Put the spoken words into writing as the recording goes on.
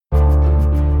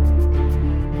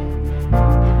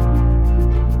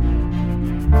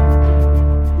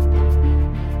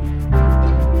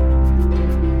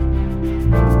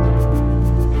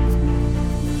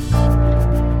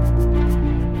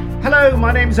Hello,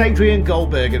 my name's Adrian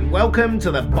Goldberg and welcome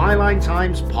to the Byline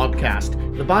Times podcast.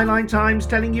 The Byline Times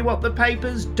telling you what the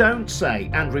papers don't say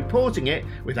and reporting it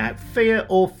without fear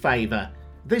or favour.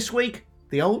 This week,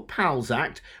 the Old Pals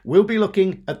Act will be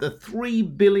looking at the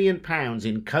 £3 billion in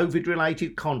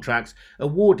COVID-related contracts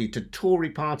awarded to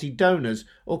Tory party donors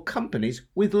or companies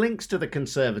with links to the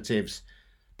Conservatives.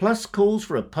 Plus calls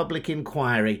for a public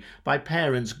inquiry by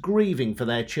parents grieving for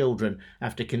their children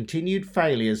after continued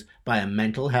failures by a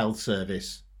mental health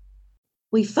service.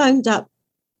 We phoned up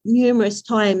numerous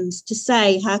times to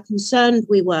say how concerned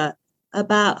we were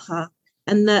about her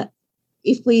and that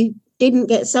if we didn't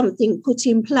get something put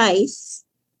in place,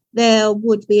 there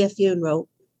would be a funeral.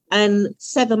 And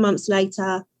 7 months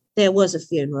later, there was a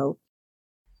funeral.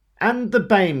 And the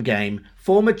BAME game.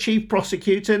 Former Chief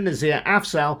Prosecutor Nazir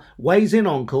Afzal weighs in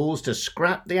on calls to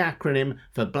scrap the acronym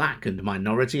for Black and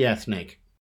Minority Ethnic.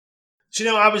 Do you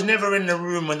know, I was never in the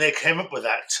room when they came up with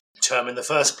that term in the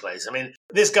first place. I mean,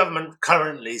 this government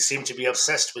currently seem to be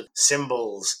obsessed with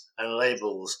symbols and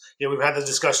labels. You know, we've had the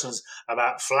discussions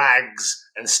about flags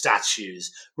and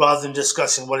statues rather than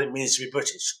discussing what it means to be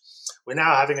British. We're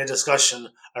now having a discussion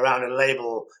around a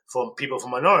label for people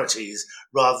from minorities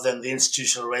rather than the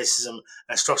institutional racism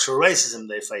and structural racism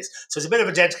they face. So it's a bit of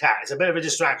a dead cat. It's a bit of a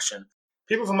distraction.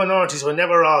 People from minorities were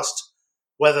never asked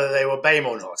whether they were BAME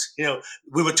or not. You know,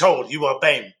 we were told you are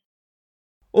BAME.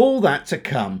 All that to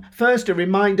come. First, a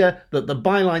reminder that the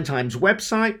Byline Times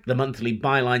website, the monthly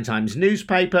Byline Times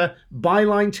newspaper,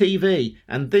 Byline TV,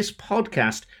 and this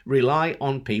podcast rely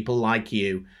on people like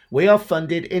you. We are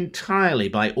funded entirely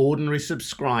by ordinary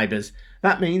subscribers.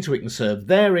 That means we can serve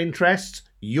their interests,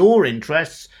 your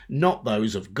interests, not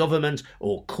those of government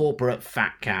or corporate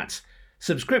fat cats.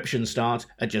 Subscriptions start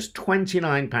at just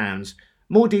 £29.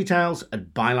 More details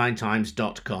at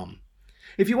bylinetimes.com.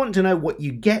 If you want to know what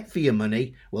you get for your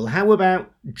money, well, how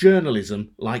about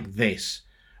journalism like this?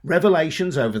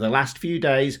 Revelations over the last few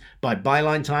days by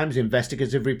Byline Times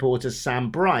investigative reporter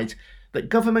Sam Bright that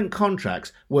government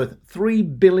contracts worth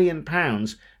 £3 billion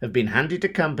have been handed to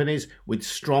companies with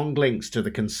strong links to the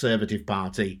Conservative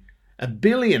Party. £1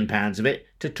 billion of it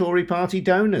to Tory party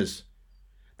donors.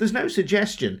 There's no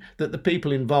suggestion that the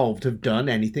people involved have done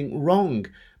anything wrong,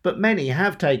 but many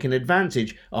have taken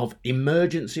advantage of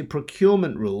emergency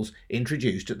procurement rules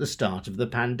introduced at the start of the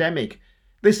pandemic.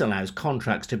 This allows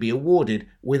contracts to be awarded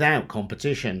without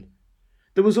competition.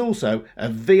 There was also a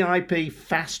VIP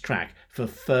fast track for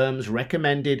firms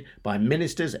recommended by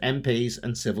ministers, MPs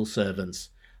and civil servants.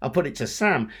 I'll put it to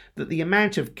Sam that the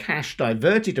amount of cash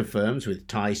diverted to firms with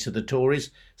ties to the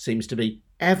Tories seems to be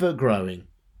ever growing.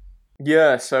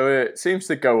 Yeah, so it seems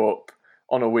to go up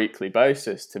on a weekly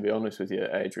basis, to be honest with you,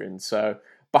 Adrian. So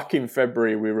back in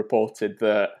February, we reported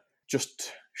that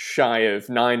just shy of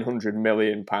 £900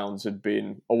 million had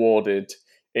been awarded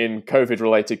in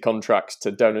COVID-related contracts to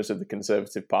donors of the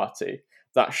Conservative Party.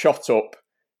 That shot up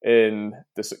in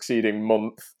the succeeding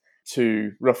month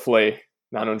to roughly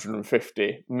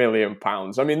 £950 million.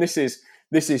 I mean, this is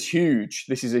huge.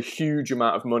 This is a huge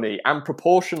amount of money, and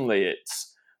proportionally,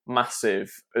 it's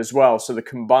massive as well. So the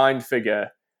combined figure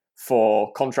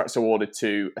for contracts awarded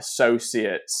to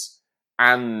associates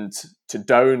and to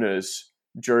donors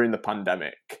during the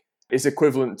pandemic is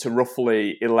equivalent to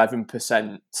roughly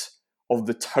 11% of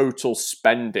the total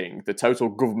spending, the total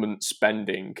government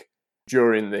spending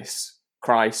during this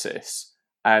crisis.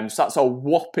 So that's a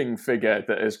whopping figure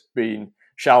that has been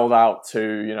shelled out to,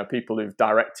 you know, people who've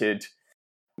directed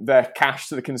their cash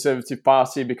to the Conservative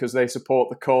Party because they support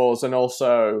the cause, and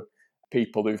also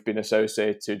people who've been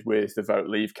associated with the Vote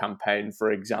Leave campaign, for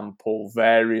example,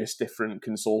 various different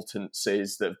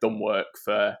consultancies that have done work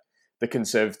for the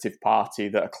Conservative Party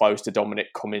that are close to Dominic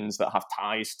Cummings, that have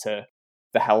ties to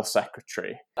the Health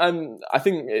Secretary. And I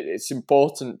think it's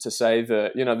important to say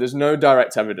that, you know, there's no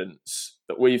direct evidence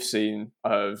that we've seen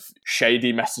of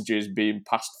shady messages being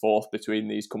passed forth between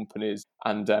these companies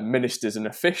and ministers and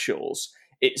officials.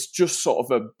 It's just sort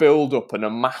of a build-up and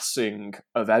amassing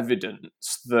of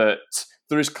evidence that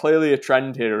there is clearly a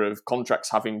trend here of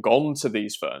contracts having gone to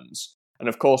these firms. And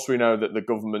of course, we know that the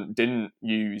government didn't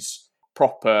use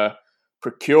proper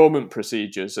procurement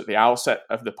procedures at the outset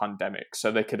of the pandemic,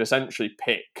 so they could essentially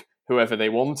pick whoever they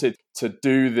wanted to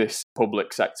do this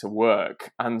public sector work.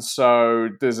 And so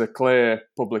there's a clear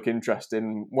public interest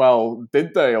in, well,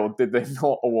 did they or did they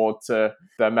not award to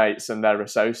their mates and their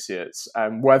associates,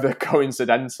 whether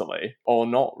coincidentally or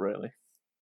not, really.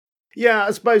 Yeah,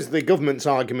 I suppose the government's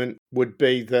argument would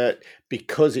be that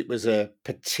because it was a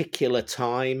particular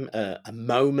time, a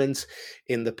moment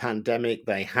in the pandemic,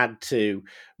 they had to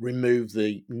remove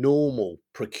the normal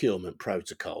procurement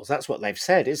protocols. That's what they've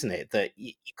said, isn't it? That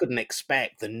you couldn't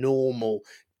expect the normal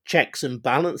checks and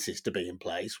balances to be in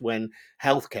place when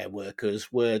healthcare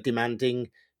workers were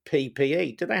demanding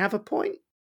PPE. Do they have a point?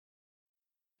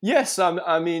 Yes,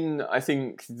 I mean, I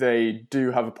think they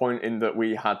do have a point in that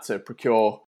we had to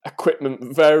procure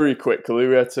equipment very quickly.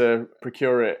 We had to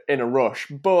procure it in a rush.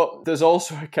 But there's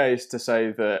also a case to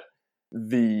say that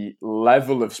the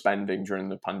level of spending during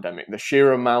the pandemic, the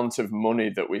sheer amount of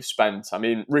money that we've spent. I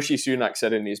mean, Rishi Sunak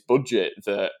said in his budget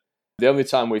that the only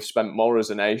time we've spent more as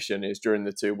a nation is during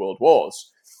the two world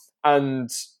wars. And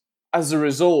as a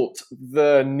result,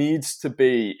 there needs to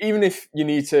be, even if you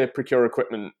need to procure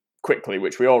equipment quickly,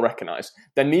 which we all recognise,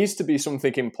 there needs to be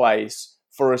something in place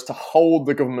for us to hold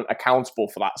the government accountable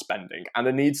for that spending. And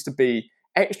there needs to be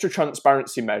extra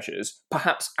transparency measures,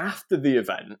 perhaps after the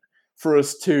event, for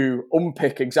us to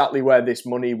unpick exactly where this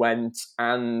money went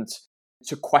and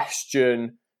to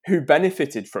question who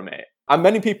benefited from it. And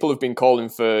many people have been calling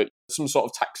for some sort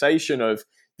of taxation of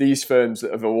these firms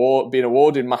that have been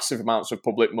awarded massive amounts of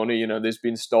public money. You know, there's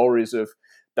been stories of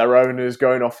their owners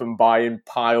going off and buying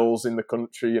piles in the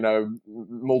country, you know,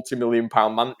 multi-million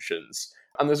pound mansions.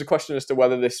 And there's a question as to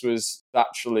whether this was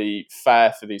actually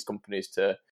fair for these companies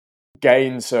to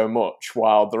gain so much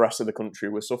while the rest of the country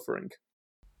was suffering.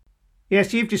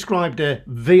 Yes, you've described a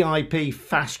VIP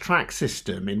fast-track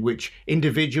system in which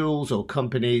individuals or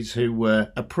companies who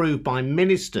were approved by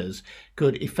ministers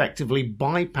could effectively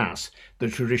bypass the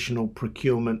traditional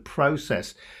procurement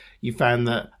process. You found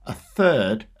that a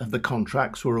third of the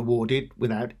contracts were awarded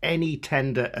without any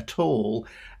tender at all,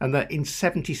 and that in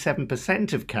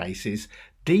 77% of cases,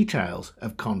 details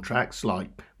of contracts, like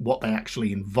what they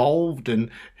actually involved and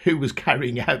who was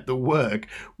carrying out the work,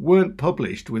 weren't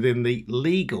published within the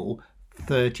legal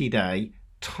 30-day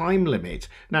time limit.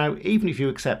 Now, even if you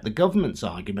accept the government's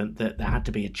argument that there had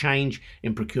to be a change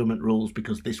in procurement rules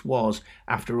because this was,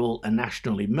 after all, a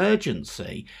national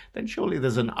emergency, then surely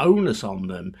there's an onus on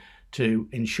them to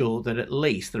ensure that at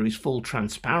least there is full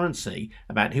transparency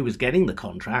about who was getting the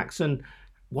contracts and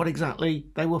what exactly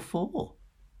they were for.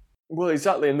 Well,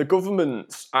 exactly. And the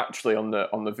government's actually on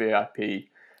the VIP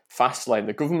fast lane,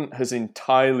 the government has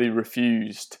entirely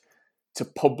refused to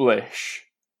publish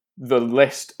the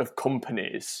list of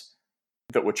companies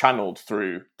that were channeled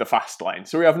through the fast lane.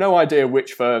 So we have no idea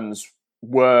which firms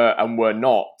were and were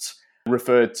not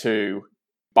referred to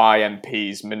by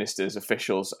MPs, ministers,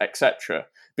 officials, etc.,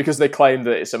 because they claim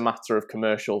that it's a matter of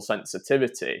commercial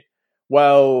sensitivity.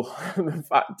 Well, the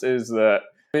fact is that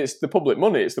it's the public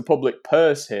money, it's the public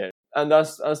purse here. And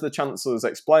as the Chancellor's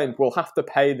explained, we'll have to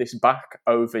pay this back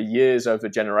over years, over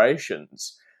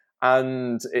generations.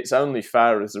 And it's only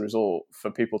fair as a result for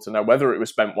people to know whether it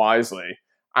was spent wisely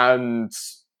and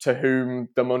to whom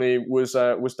the money was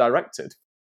directed.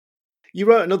 You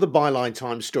wrote another Byline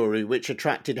Times story which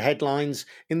attracted headlines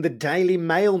in the Daily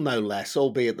Mail, no less,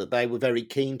 albeit that they were very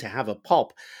keen to have a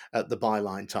pop at the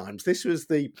Byline Times. This was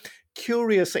the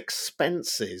curious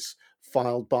expenses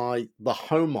filed by the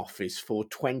Home Office for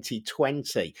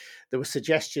 2020. There were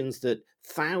suggestions that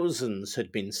thousands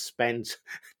had been spent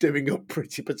doing up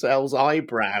Priti Patel's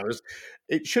eyebrows.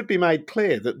 It should be made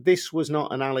clear that this was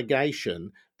not an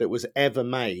allegation that was ever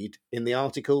made in the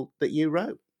article that you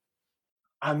wrote.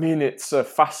 I mean, it's a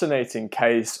fascinating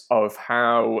case of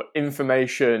how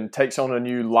information takes on a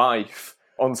new life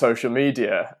on social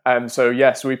media. So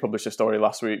yes, we published a story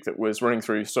last week that was running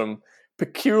through some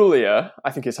peculiar,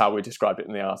 I think is how we describe it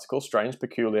in the article, strange,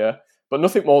 peculiar, but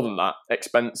nothing more than that,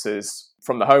 expenses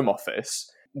from the Home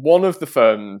Office. One of the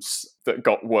firms that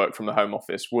got work from the Home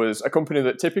Office was a company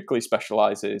that typically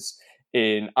specialises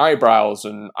in eyebrows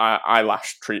and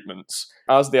eyelash treatments.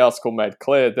 As the article made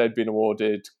clear, they'd been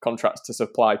awarded contracts to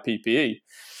supply PPE.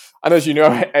 And as you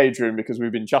know, Adrian, because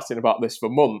we've been chatting about this for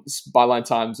months, Byline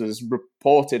Times has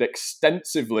reported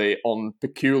extensively on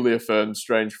peculiar firms,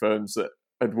 strange firms that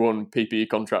had won PPE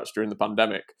contracts during the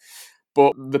pandemic.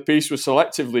 But the piece was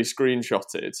selectively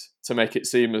screenshotted to make it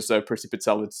seem as though Priti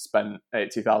Patel had spent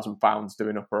 £80,000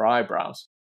 doing up her eyebrows.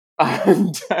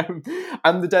 And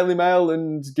the Daily Mail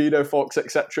and Guido Fawkes,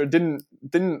 etc., didn't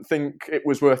think it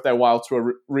was worth their while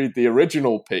to read the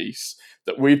original piece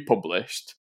that we'd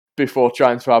published before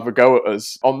trying to have a go at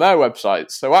us on their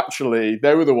websites. So actually,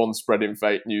 they were the ones spreading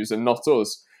fake news and not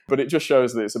us. But it just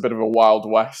shows that it's a bit of a wild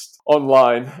west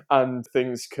online and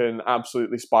things can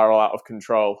absolutely spiral out of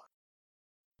control.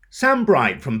 Sam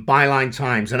Bright from Byline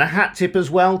Times, and a hat tip as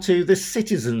well to the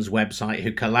Citizens website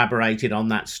who collaborated on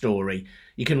that story.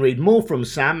 You can read more from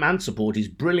Sam and support his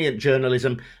brilliant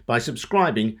journalism by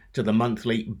subscribing to the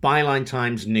monthly Byline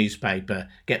Times newspaper.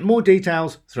 Get more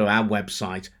details through our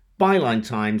website,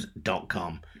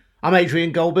 bylinetimes.com. I'm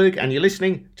Adrian Goldberg and you're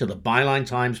listening to the Byline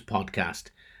Times podcast.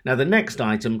 Now the next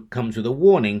item comes with a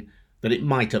warning that it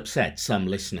might upset some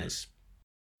listeners.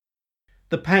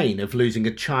 The pain of losing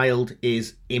a child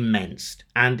is immense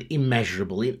and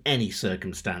immeasurable in any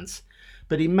circumstance.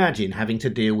 But imagine having to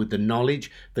deal with the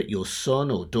knowledge that your son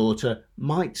or daughter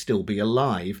might still be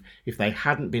alive if they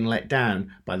hadn't been let down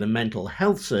by the mental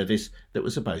health service that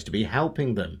was supposed to be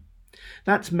helping them.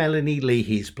 That's Melanie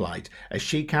Leahy's plight as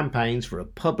she campaigns for a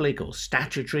public or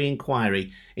statutory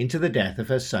inquiry into the death of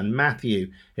her son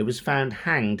Matthew, who was found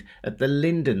hanged at the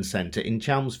Linden Centre in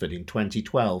Chelmsford in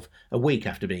 2012, a week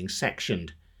after being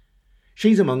sectioned.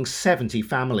 She's among 70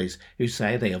 families who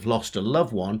say they have lost a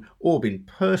loved one or been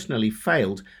personally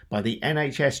failed by the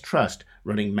NHS Trust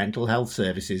running mental health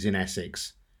services in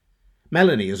Essex.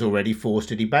 Melanie has already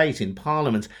forced a debate in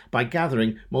Parliament by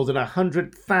gathering more than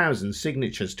 100,000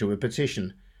 signatures to a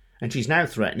petition, and she's now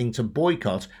threatening to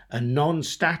boycott a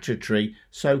non-statutory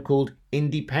so-called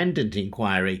independent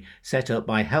inquiry set up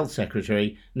by Health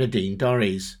Secretary Nadine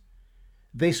Dorries.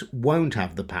 This won't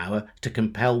have the power to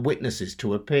compel witnesses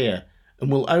to appear and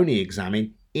will only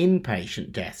examine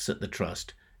inpatient deaths at the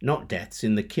Trust, not deaths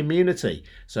in the community,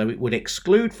 so it would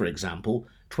exclude, for example,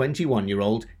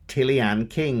 21-year-old Tilly Ann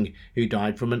King, who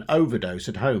died from an overdose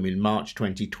at home in March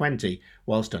 2020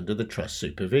 whilst under the Trust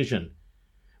supervision.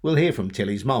 We'll hear from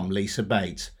Tilly's mum, Lisa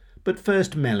Bates, but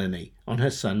first Melanie on her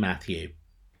son Matthew.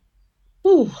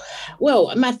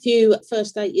 Well, Matthew,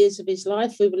 first 8 years of his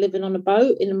life, we were living on a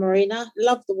boat in a marina,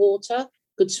 loved the water,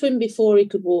 could swim before he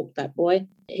could walk, that boy.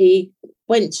 He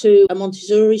went to a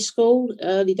Montessori school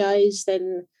early days,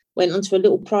 then went on to a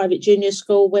little private junior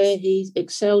school where he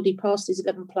excelled. He passed his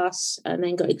 11 plus and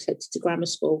then got accepted to grammar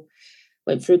school.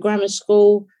 Went through grammar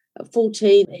school. At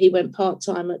 14, he went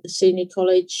part-time at the senior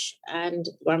college and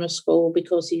grammar school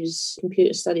because his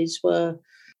computer studies were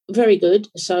very good.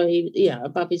 So he,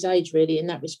 above his age really in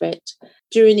that respect.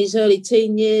 During his early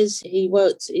teen years, he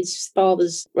worked at his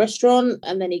father's restaurant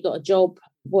and then he got a job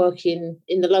working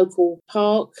in the local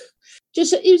park.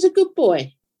 He was a good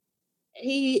boy.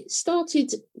 He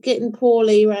started getting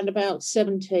poorly around about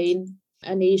 17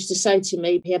 and he used to say to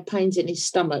me he had pains in his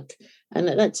stomach. And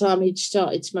at that time, he'd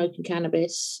started smoking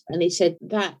cannabis. And he said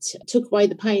that took away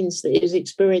the pains that he was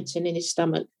experiencing in his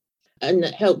stomach and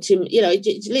that helped him.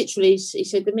 Literally, he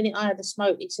said, the minute I had the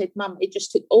smoke, he said, Mum, it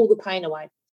just took all the pain away.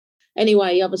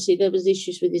 Anyway, obviously, there was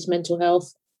issues with his mental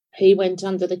health. He went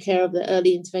under the care of the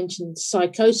early intervention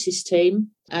psychosis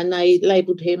team and they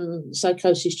labelled him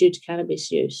psychosis due to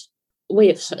cannabis use. We,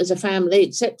 as a family,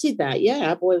 accepted that. Yeah,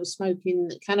 our boy was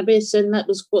smoking cannabis and that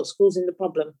was what's causing the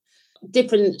problem.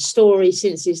 Different story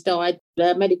since he's died.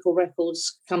 The medical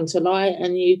records come to light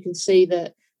and you can see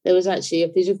that there was actually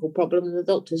a physical problem and the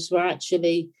doctors were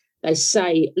actually, they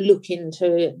say, looking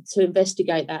to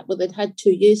investigate that. Well, they'd had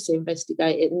 2 years to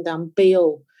investigate it and done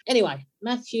be-all. Anyway,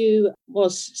 Matthew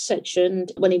was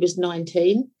sectioned when he was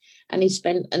 19 and he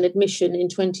spent an admission in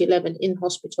 2011 in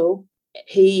hospital.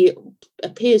 He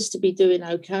appears to be doing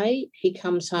okay. He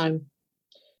comes home.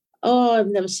 Oh, I've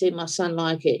never seen my son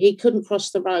like it. He couldn't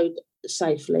cross the road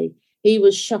safely. He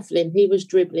was shuffling. He was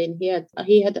dribbling.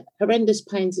 He had horrendous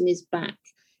pains in his back.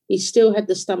 He still had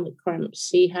the stomach cramps.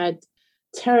 He had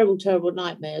terrible, terrible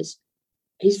nightmares.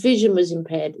 His vision was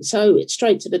impaired. So it's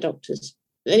straight to the doctors.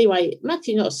 Anyway,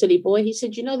 Matthew, not a silly boy. He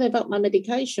said, they've upped my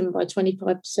medication by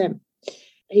 25%.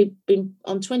 He'd been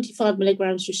on 25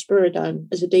 milligrams risperidone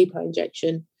as a depot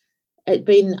injection. It'd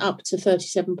been up to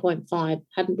 37.5,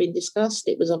 hadn't been discussed.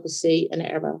 It was obviously an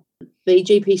error. The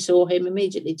GP saw him,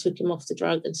 immediately took him off the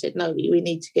drug and said, no, we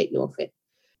need to get you off it.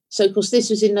 So, of course, this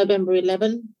was in November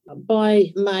 11.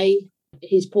 By May,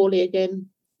 he's poorly again.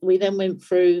 We then went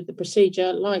through the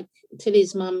procedure, like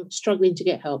Tilly's mum, struggling to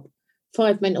get help.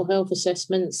 5 mental health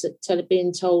assessments,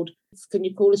 being told, can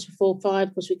you call us before 5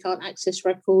 because we can't access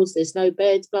records, there's no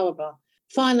beds, blah, blah, blah.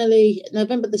 Finally,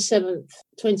 November the 7th,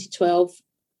 2012,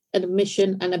 an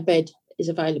admission and a bed is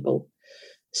available.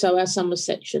 So our son was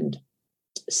sectioned.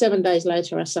 7 days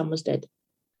later, our son was dead.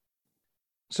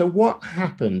 So what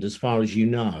happened, as far as you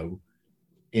know,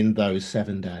 in those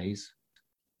 7 days?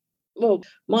 Well,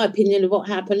 my opinion of what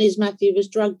happened is Matthew was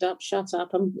drugged up, shut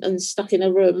up and stuck in a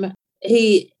room.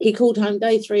 He called home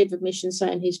day 3 of admission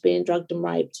saying he's being drugged and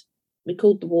raped. We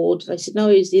called the ward. They said, no,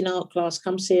 he's in art class.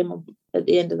 Come see him at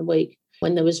the end of the week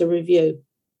when there was a review.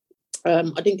 I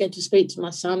didn't get to speak to my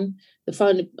son. The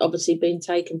phone had obviously been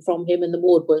taken from him and the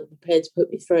ward weren't prepared to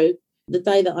put me through. The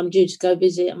day that I'm due to go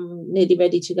visit, I'm nearly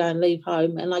ready to go and leave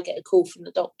home, and I get a call from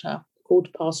the doctor,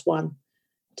 1:15,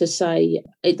 to say,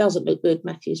 it doesn't look good,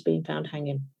 Matthew's been found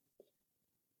hanging.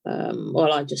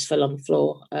 Well, I just fell on the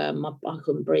floor. I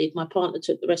couldn't breathe. My partner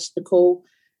took the rest of the call.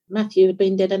 Matthew had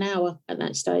been dead an hour at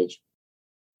that stage.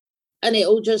 And it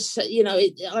all just,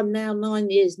 I'm now 9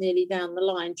 years nearly down the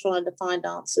line trying to find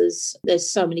answers. There's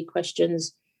so many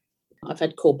questions. I've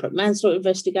had corporate manslaughter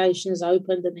investigations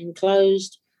opened and then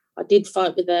closed. I did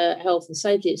fight with the health and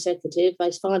safety executive.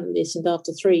 They finally listened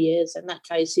after 3 years, and that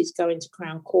case is going to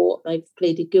Crown Court. They've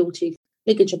pleaded guilty.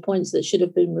 Ligature points that should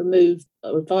have been removed,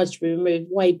 or advised to be removed,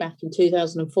 way back in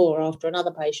 2004 after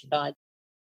another patient died.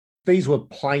 These were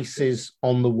places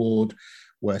on the ward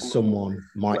where someone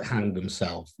might hang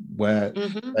themselves, where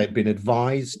they'd been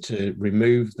advised to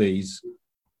remove these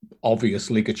obvious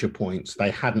ligature points.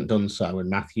 They hadn't done so, and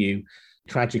Matthew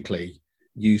tragically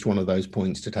used one of those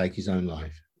points to take his own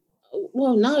life.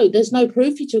 Well, no, there's no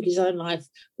proof he took his own life.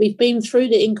 We've been through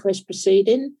the inquest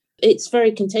proceeding. It's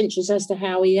very contentious as to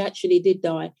how he actually did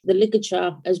die. The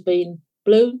ligature has been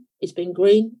blue, it's been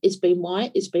green, it's been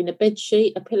white, it's been a bed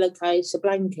sheet, a pillowcase, a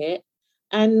blanket.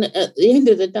 And at the end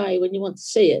of the day, when you want to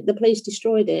see it, the police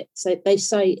destroyed it. So they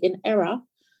say in error.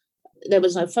 There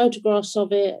was no photographs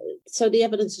of it. So the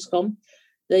evidence is gone.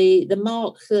 The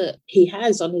mark that he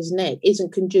has on his neck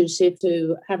isn't conducive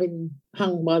to having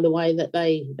hung by the way that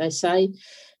they say.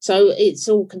 So it's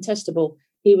all contestable.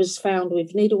 He was found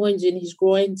with needle wounds in his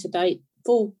groin to date,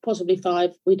 4, possibly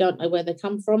 5. We don't know where they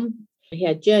come from. He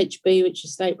had GHB, which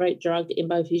is a state rape drug, in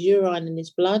both his urine and his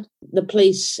blood. The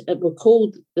police were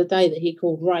called the day that he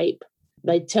called rape.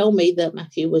 They tell me that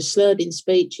Matthew was slurred in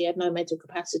speech. He had no mental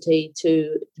capacity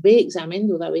to be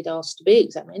examined, although he'd asked to be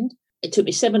examined. It took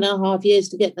me 7.5 years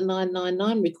to get the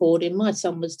 999 recording. My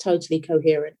son was totally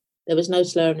coherent. There was no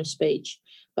slurring of speech.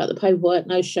 But the paperwork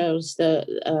now shows that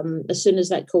as soon as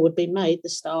that call had been made, the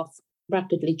staff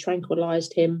rapidly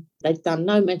tranquilised him. They'd done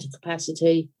no mental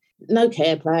capacity, no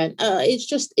care plan. It's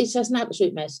just an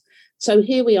absolute mess. So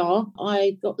here we are.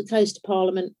 I got the case to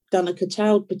Parliament, done a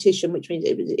curtailed petition, which means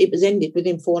it was ended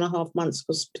within 4.5 months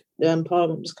because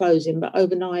Parliament was closing. But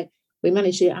overnight, we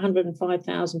managed to get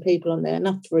 105,000 people on there,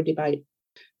 enough for a debate.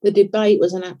 The debate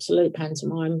was an absolute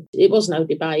pantomime. It was no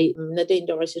debate. Nadine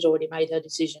Dorries had already made her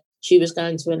decision. She was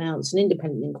going to announce an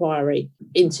independent inquiry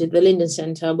into the Linden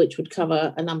Centre, which would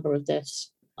cover a number of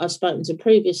deaths. I've spoken to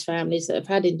previous families that have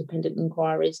had independent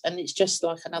inquiries, and it's just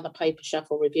like another paper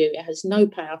shuffle review. It has no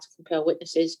power to compel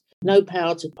witnesses, no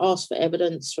power to ask for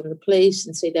evidence from the police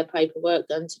and see their paperwork.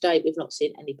 And to date, we've not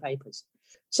seen any papers.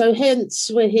 So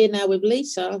hence, we're here now with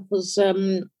Lisa, because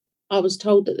I was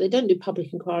told that they don't do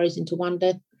public inquiries into one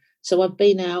death. So I've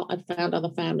been out, I've found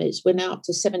other families. We're now up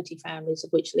to 70 families,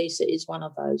 of which Lisa is one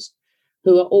of those,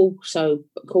 who are also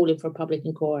calling for a public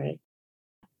inquiry.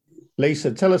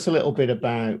 Lisa, tell us a little bit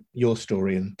about your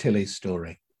story and Tilly's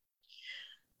story.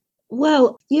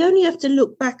 Well, you only have to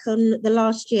look back on the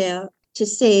last year to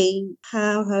see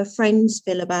how her friends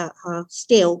feel about her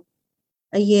still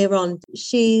a year on.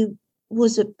 She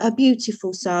was a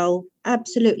beautiful soul,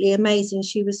 absolutely amazing.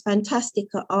 She was fantastic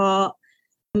at art,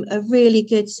 a really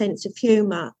good sense of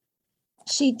humour.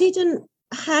 She didn't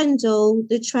handle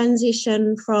the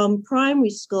transition from primary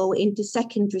school into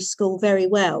secondary school very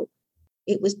well.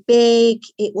 It was big,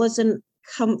 it wasn't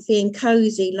comfy and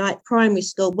cosy like primary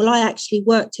school. Well, I actually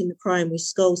worked in the primary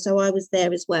school, so I was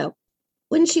there as well.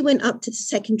 When she went up to the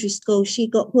secondary school, she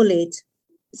got bullied.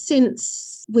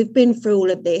 Since we've been through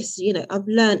all of this, I've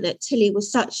learned that Tilly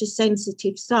was such a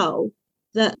sensitive soul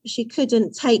that she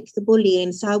couldn't take the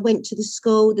bullying. So I went to the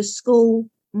school. The school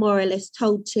more or less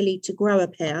told Tilly to grow a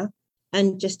pair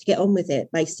and just to get on with it,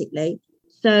 basically.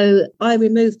 So I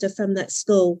removed her from that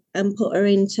school and put her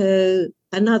into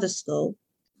another school.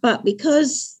 But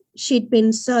because she'd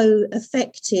been so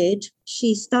affected,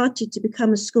 she started to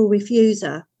become a school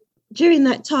refuser. During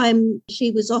that time,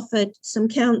 she was offered some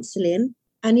counselling.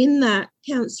 And in that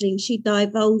counselling, she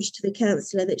divulged to the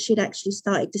counsellor that she'd actually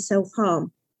started to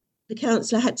self-harm. The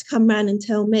counsellor had to come round and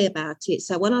tell me about it.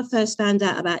 So when I first found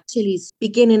out about Tilly's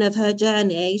beginning of her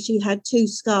journey, she had 2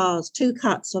 scars, 2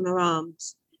 cuts on her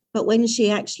arms. But when she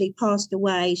actually passed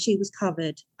away, she was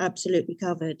covered, absolutely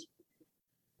covered.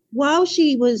 While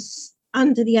she was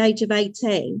under the age of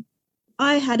 18,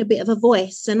 I had a bit of a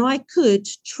voice and I could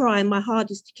try my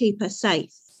hardest to keep her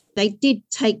safe. They did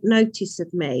take notice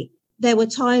of me. There were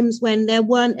times when there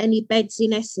weren't any beds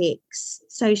in Essex,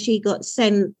 so she got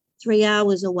sent 3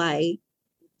 hours away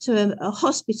to a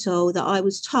hospital that I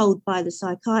was told by the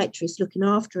psychiatrist looking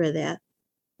after her there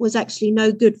was actually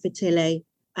no good for Tilly,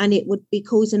 and it would be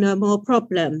causing her more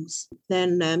problems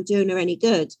than doing her any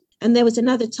good. And there was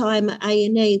another time at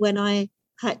A&E when I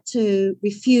had to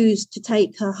refuse to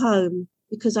take her home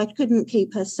because I couldn't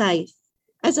keep her safe.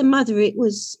 As a mother, it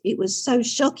was so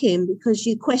shocking because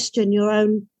you question your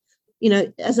own,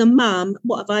 as a mum,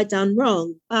 what have I done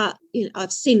wrong? But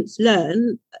I've since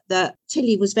learned that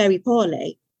Tilly was very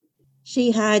poorly.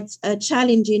 She had a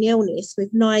challenging illness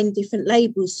with 9 different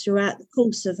labels throughout the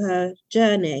course of her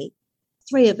journey.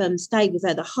 3 of them stayed with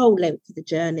her the whole length of the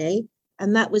journey,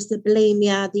 and that was the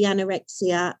bulimia, the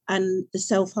anorexia, and the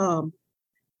self-harm.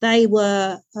 They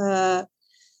were her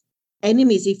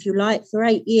enemies, if you like, for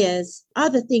 8 years.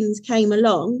 Other things came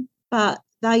along, but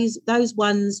those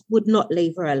ones would not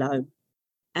leave her alone.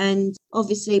 And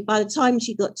obviously, by the time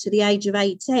she got to the age of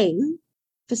 18,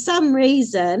 for some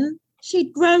reason,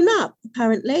 she'd grown up,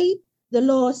 apparently. The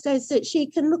law says that she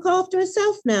can look after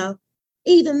herself now,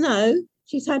 even though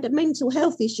she's had a mental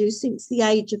health issue since the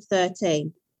age of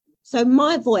 13. So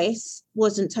my voice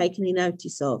wasn't taken any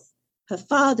notice of. Her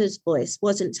father's voice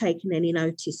wasn't taken any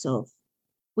notice of.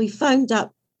 We phoned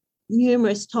up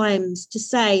numerous times to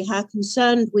say how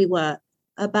concerned we were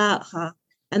about her,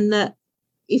 and that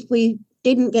if we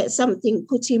didn't get something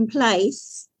put in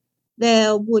place,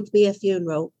 there would be a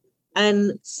funeral.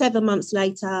 And 7 months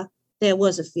later, there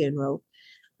was a funeral.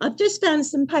 I've just found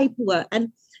some paperwork,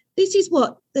 and this is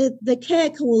what the care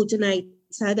coordinator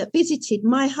that visited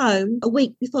my home a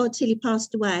week before Tilly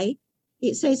passed away.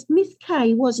 It says, Miss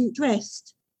Kay wasn't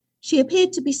dressed. She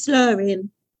appeared to be slurring,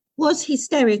 was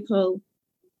hysterical,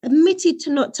 admitted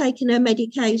to not taking her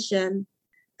medication,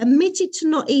 admitted to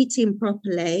not eating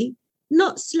properly,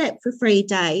 not slept for 3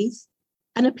 days,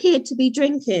 and appeared to be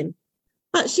drinking.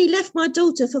 But she left my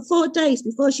daughter for 4 days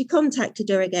before she contacted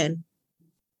her again.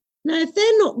 Now, if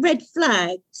they're not red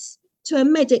flags to a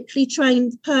medically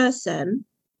trained person,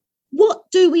 what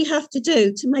do we have to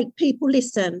do to make people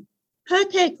listen? Her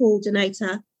care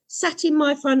coordinator sat in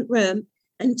my front room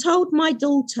and told my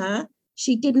daughter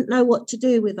she didn't know what to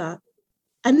do with her.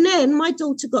 And then my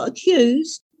daughter got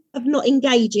accused of not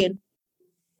engaging.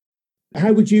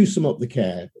 How would you sum up the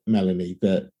care, Melanie,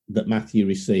 that Matthew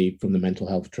received from the Mental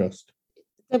Health Trust?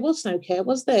 There was no care,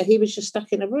 was there? He was just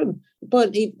stuck in a room.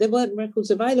 But there weren't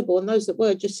records available, and those that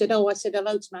were just said, I said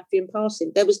hello to Matthew in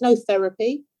passing. There was no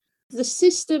therapy. The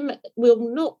system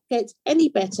will not get any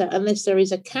better unless there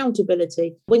is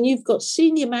accountability. When you've got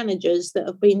senior managers that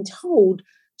have been told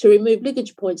to remove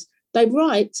ligature points, they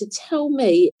write to tell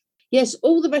me, yes,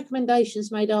 all the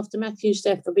recommendations made after Matthew's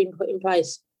death have been put in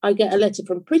place. I get a letter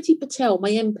from Priti Patel, my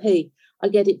MP. I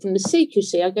get it from the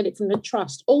CQC. I get it from the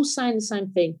Trust, all saying the same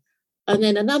thing. And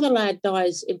then another lad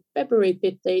dies in February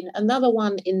 15, another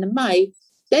one in the May.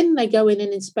 Then they go in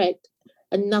and inspect,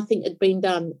 and nothing had been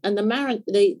done. And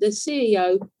the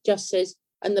CEO just says,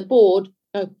 and the board,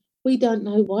 we don't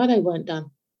know why they weren't done.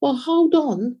 Well, hold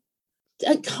on.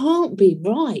 It can't be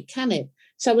right, can it?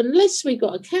 So unless we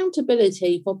got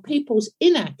accountability for people's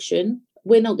inaction,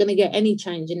 we're not going to get any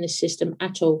change in this system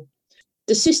at all.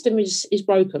 The system is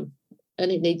broken,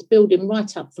 and it needs building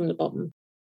right up from the bottom.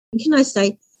 Can I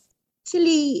say,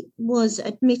 Tilly was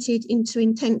admitted into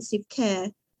intensive care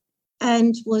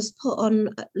and was put on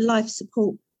life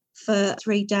support for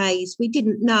 3 days. We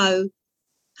didn't know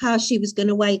how she was going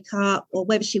to wake up, or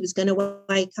whether she was going to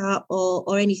wake up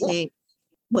or anything.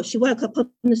 Well, she woke up on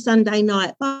the Sunday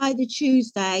night. By the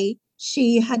Tuesday,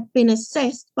 she had been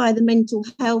assessed by the mental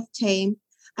health team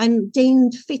and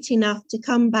deemed fit enough to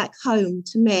come back home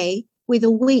to me with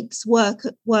a week's worth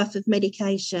of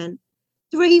medication.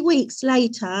 3 weeks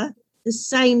later, the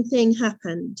same thing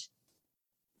happened.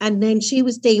 And then she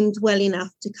was deemed well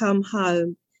enough to come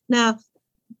home. Now,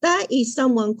 that is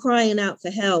someone crying out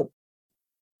for help.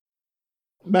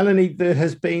 Melanie, there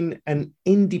has been an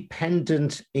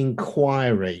independent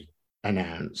inquiry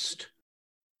announced.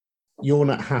 You're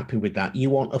not happy with that.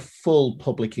 You want a full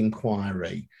public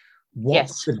inquiry.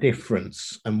 What's the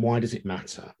difference, and why does it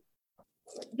matter?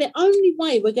 The only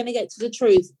way we're going to get to the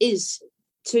truth is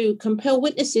to compel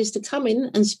witnesses to come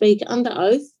in and speak under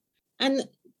oath. And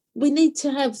we need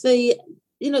to have the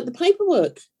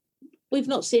paperwork. We've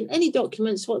not seen any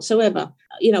documents whatsoever.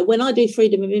 When I do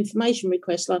freedom of information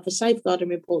requests, like for safeguarding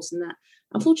reports and that,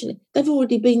 unfortunately, they've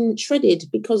already been shredded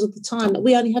because of the time that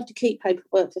we only have to keep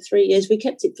paperwork for 3 years. We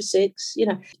kept it for 6,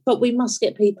 but we must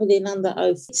get people in under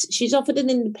oath. She's offered an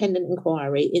independent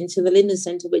inquiry into the Linden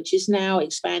Centre, which is now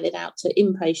expanded out to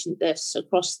inpatient deaths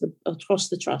across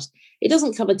the trust. It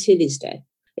doesn't cover Tilly's death.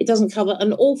 It doesn't cover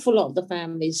an awful lot of the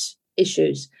family's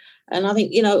issues. And I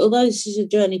think, although this is a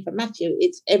journey for Matthew,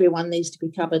 everyone needs to be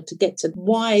covered to get to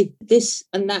why this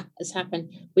and that has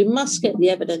happened. We must get the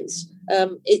evidence.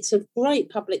 It's a great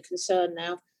public concern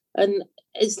now, and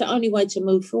it's the only way to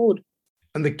move forward.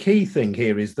 And the key thing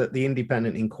here is that the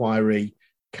independent inquiry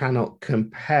cannot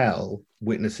compel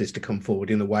witnesses to come forward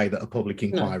in the way that a public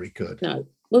inquiry could. No.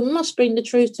 Well, we must bring the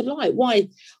truth to light. Why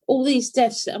all these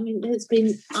deaths? I mean, there's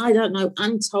been,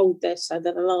 untold deaths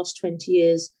over the last 20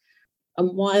 years.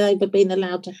 And why they've been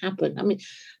allowed to happen. I mean,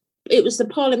 it was the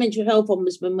Parliamentary Health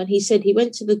Ombudsman when he said he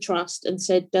went to the trust and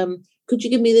said, could you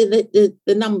give me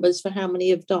the numbers for how many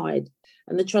have died?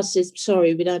 And the trust says,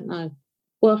 sorry, we don't know.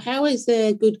 Well, how is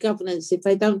there good governance if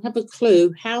they don't have a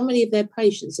clue how many of their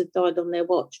patients have died on their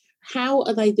watch? How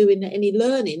are they doing any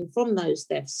learning from those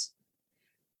deaths?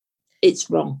 It's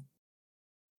wrong.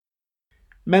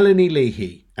 Melanie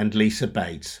Leahy and Lisa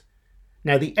Bates.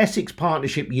 Now, the Essex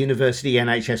Partnership University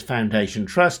NHS Foundation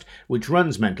Trust, which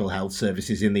runs mental health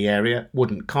services in the area,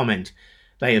 wouldn't comment.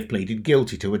 They have pleaded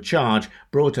guilty to a charge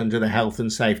brought under the Health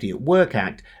and Safety at Work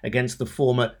Act against the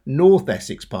former North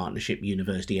Essex Partnership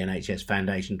University NHS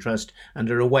Foundation Trust and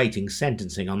are awaiting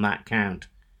sentencing on that count.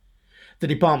 The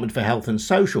Department for Health and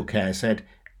Social Care said,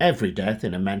 every death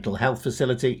in a mental health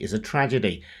facility is a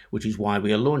tragedy, which is why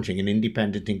we are launching an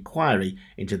independent inquiry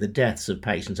into the deaths of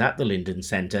patients at the Linden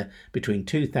Centre between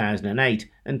 2008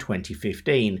 and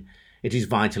 2015. It is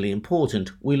vitally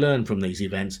important we learn from these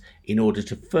events in order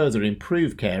to further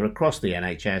improve care across the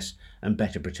NHS and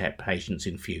better protect patients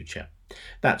in future.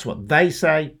 That's what they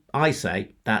say. I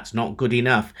say that's not good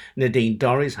enough. Nadine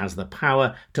Dorries has the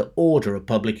power to order a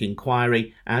public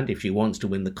inquiry, and if she wants to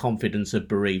win the confidence of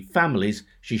bereaved families,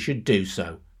 she should do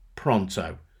so.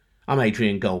 Pronto. I'm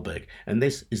Adrian Goldberg, and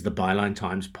this is the Byline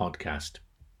Times podcast.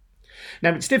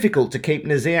 Now, it's difficult to keep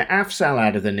Nazir Afzal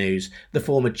out of the news. The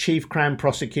former Chief Crown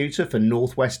Prosecutor for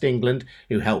North West England,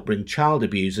 who helped bring child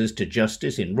abusers to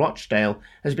justice in Rochdale,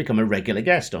 has become a regular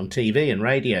guest on TV and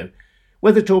radio.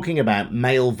 Whether talking about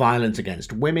male violence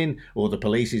against women or the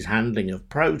police's handling of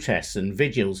protests and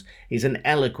vigils, he's an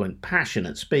eloquent,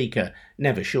 passionate speaker,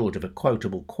 never short of a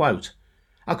quotable quote.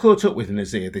 I caught up with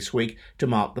Nazir this week to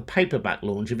mark the paperback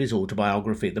launch of his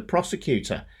autobiography, The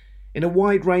Prosecutor. In a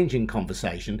wide-ranging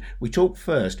conversation, we talked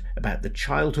first about the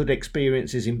childhood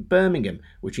experiences in Birmingham,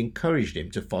 which encouraged him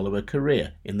to follow a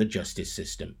career in the justice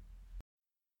system.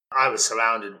 I was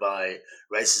surrounded by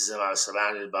racism. I was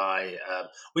surrounded by...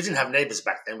 we didn't have neighbours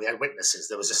back then. We had witnesses.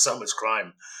 There was just so much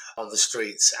crime on the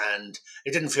streets and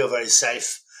it didn't feel very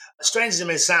safe. Strange as it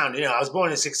may sound, I was born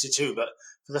in 1962, but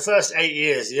for the first 8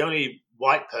 years, the only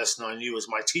white person I knew was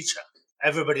my teacher.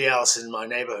 Everybody else in my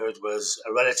neighbourhood was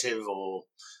a relative or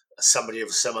somebody of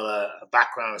a similar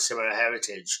background, a similar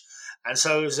heritage. And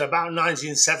so it was about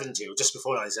 1970, or just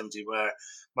before 1970, where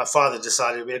my father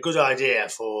decided it would be a good idea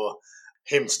for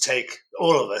him to take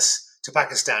all of us to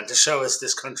Pakistan to show us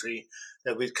this country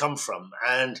that we'd come from.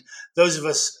 And those of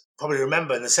us probably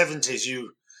remember in the 70s,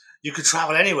 you could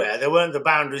travel anywhere. There weren't the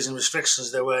boundaries and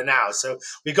restrictions there were now. So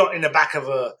we got in the back of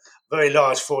a very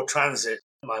large Ford Transit.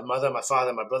 My mother, my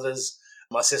father, my brothers,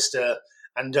 my sister,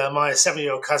 and my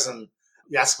 7-year-old cousin,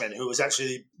 Yasmin, who was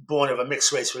actually born of a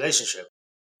mixed race relationship.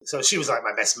 So she was like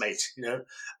my best mate,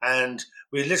 And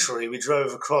we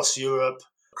drove across Europe,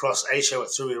 across Asia,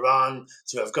 through Iran,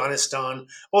 through Afghanistan,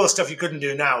 all the stuff you couldn't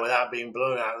do now without being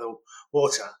blown out of the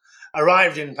water.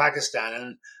 Arrived in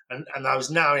Pakistan and I was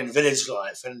now in village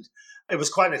life. And it was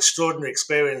quite an extraordinary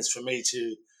experience for me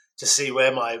to see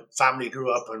where my family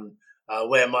grew up and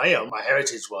where my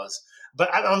heritage was.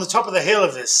 But on the top of the hill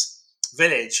of this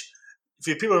village,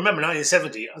 if people remember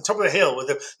 1970, on top of the hill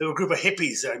there were a group of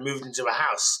hippies that had moved into a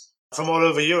house from all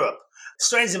over Europe.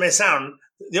 Strange as it may sound,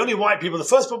 the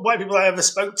first white people I ever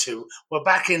spoke to were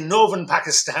back in northern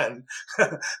Pakistan,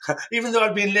 even though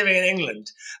I'd been living in England.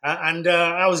 And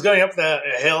I was going up the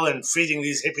hill and feeding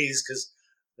these hippies because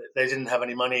they didn't have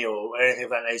any money or anything of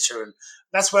that nature. And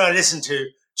that's where I listened to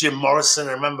Jim Morrison.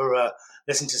 I remember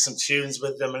listening to some tunes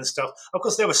with them and stuff. Of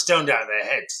course, they were stoned out of their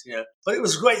heads, But it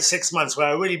was a great 6 months where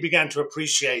I really began to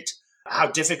appreciate how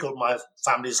difficult my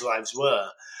family's lives were.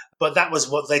 But that was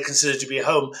what they considered to be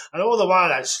home. And all the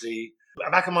while, actually,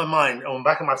 back in my mind, or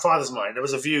back in my father's mind, there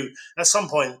was a view at some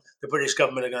point the British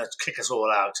government are going to kick us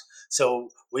all out. So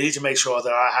we need to make sure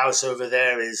that our house over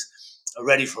there is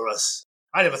ready for us.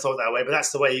 I never thought that way, but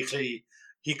that's the way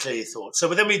he clearly thought. So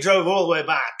but then we drove all the way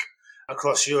back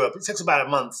across Europe. It took about a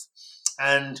month.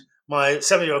 And my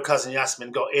 7-year-old cousin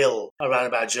Yasmin got ill around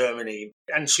about Germany,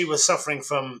 and she was suffering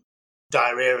from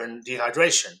diarrhea and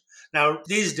dehydration. Now,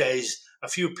 these days, a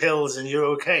few pills and you're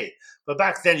okay. But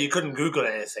back then, you couldn't Google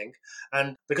anything.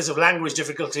 And because of language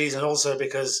difficulties and also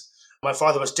because My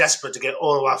father was desperate to get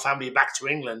all of our family back to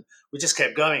England. We just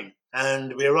kept going.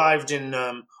 And we arrived in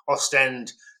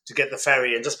Ostend to get the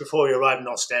ferry. And just before we arrived in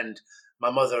Ostend, my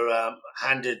mother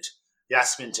handed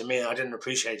Yasmin to me. I didn't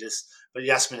appreciate this, but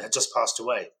Yasmin had just passed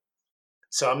away.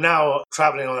 So I'm now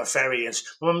traveling on a ferry. And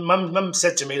Mum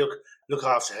said to me, look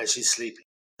after her. She's sleeping.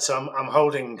 So I'm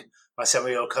holding my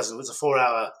 7-year-old cousin. It was a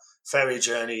 4-hour ferry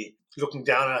journey, looking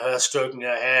down at her, stroking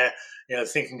her hair,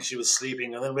 thinking she was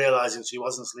sleeping, and then realizing she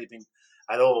wasn't sleeping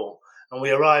at all. And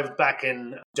we arrived back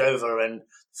in Dover, and the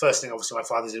first thing, obviously, my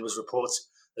father did was report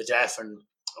the death, and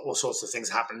all sorts of things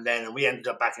happened then. And we ended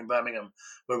up back in Birmingham,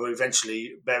 where we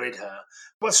eventually buried her.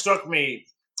 What struck me,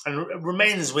 and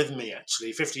remains with me,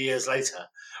 actually, 50 years later,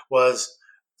 was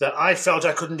that I felt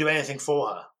I couldn't do anything for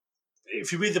her.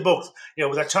 If you read the book,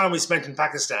 with that time we spent in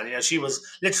Pakistan, she was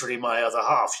literally my other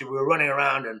half. We were running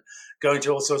around and going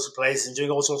to all sorts of places and doing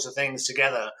all sorts of things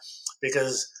together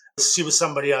because she was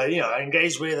somebody I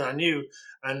engaged with and I knew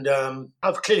and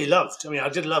I've clearly loved. I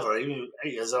did love her, even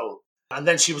 8 years old. And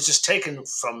then she was just taken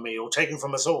from me or taken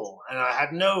from us all. And I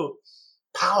had no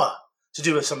power to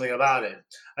do something about it.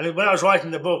 And when I was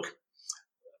writing the book,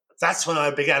 that's when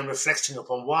I began reflecting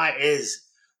upon why it is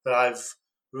that I've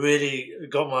really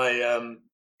got my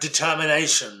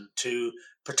determination to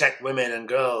protect women and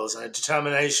girls and a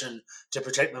determination to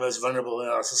protect the most vulnerable in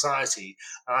our society.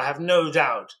 And I have no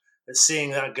doubt that seeing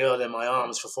that girl in my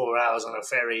arms for 4 hours on a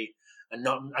ferry and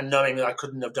knowing that I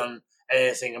couldn't have done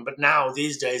anything, but now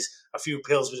these days a few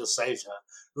pills would have saved her,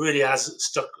 really has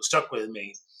stuck with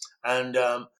me. And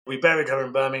we buried her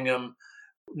in Birmingham.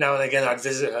 Now and again I'd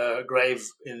visit her grave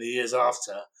in the years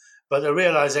after. But the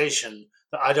realization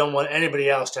that I don't want anybody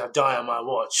else to have die on my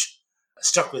watch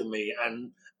stuck with me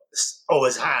and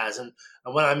always has. And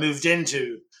when I moved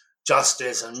into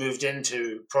justice and moved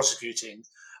into prosecuting,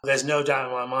 there's no doubt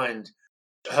in my mind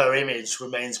her image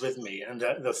remains with me, and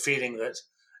the feeling that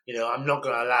I'm not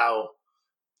going to allow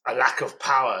a lack of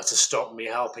power to stop me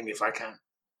helping if I can.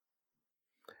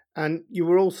 And you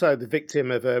were also the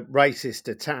victim of a racist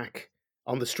attack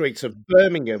on the streets of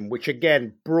Birmingham, which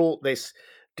again brought this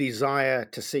desire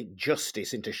to seek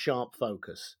justice into sharp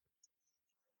focus.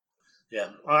 Yeah,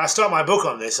 well, I start my book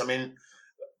on this. I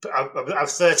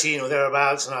was 13 or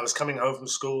thereabouts, and I was coming home from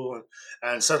school,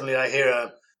 and suddenly I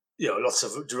hear lots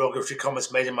of derogatory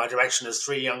comments made in my direction as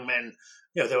 3 young men,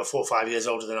 they were 4 or 5 years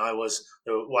older than I was,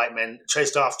 they were white men,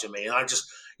 chased after me. And I just,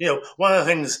 one of the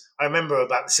things I remember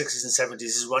about the 60s and 70s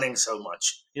is running so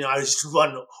much. I used to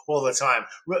run all the time,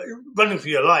 running for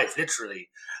your life, literally.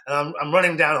 And I'm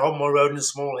running down Hogmore Road in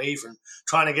Small Heath and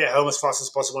trying to get home as fast as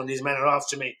possible. And these men are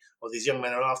after me, or these young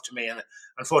men are after me. And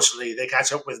unfortunately, they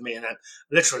catch up with me. And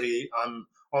I'm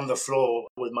on the floor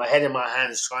with my head in my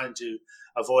hands, trying to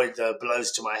avoid the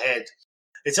blows to my head.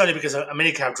 It's only because a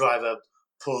minicab driver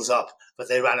pulls up, but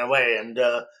they ran away. And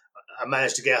I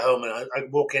managed to get home, and I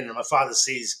walk in, and my father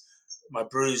sees my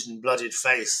bruised and bloodied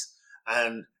face,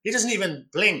 and he doesn't even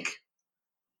blink.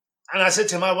 And I said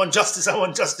to him, I want justice.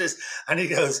 And he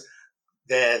goes,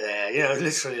 there,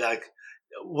 literally like,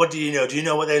 what do you know? Do you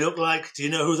know what they look like? Do you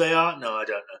know who they are? No, I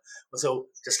don't know. Well, so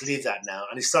just leave that now.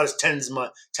 And he starts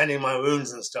tending my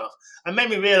wounds and stuff. And made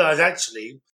me realize,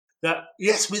 actually, that,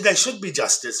 yes, there should be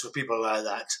justice for people like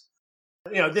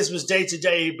that. This was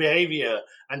day-to-day behavior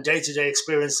and day-to-day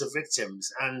experience of victims.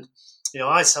 And,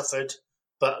 I suffered,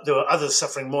 but there were others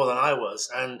suffering more than I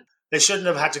was. And they shouldn't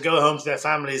have had to go home to their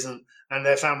families and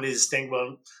their families think,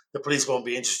 well, the police won't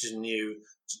be interested in you.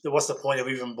 What's the point of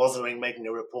even bothering making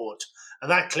a report? And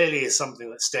that clearly is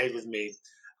something that stayed with me.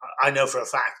 I know for a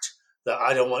fact that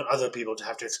I don't want other people to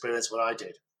have to experience what I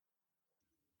did.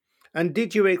 And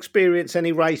did you experience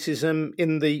any racism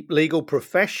in the legal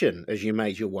profession as you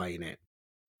made your way in it?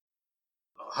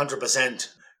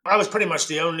 100%. I was pretty much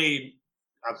the only,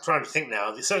 I'm trying to think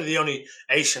now, certainly the only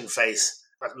Asian face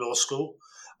at law school.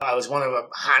 I was one of a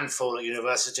handful at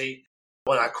university.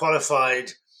 When I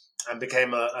qualified and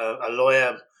became a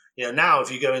lawyer, now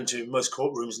if you go into most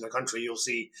courtrooms in the country, you'll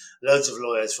see loads of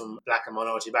lawyers from black and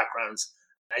minority backgrounds,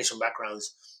 Asian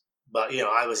backgrounds. But,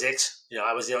 I was it.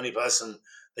 I was the only person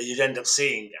that you'd end up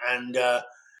seeing. And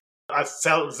I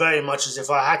felt very much as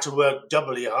if I had to work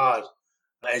doubly hard,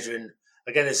 Adrian.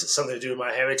 Again, it's something to do with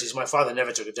my heritage. My father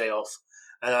never took a day off.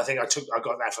 And I think I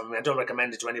got that from him. I don't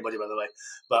recommend it to anybody, by the way.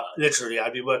 But literally,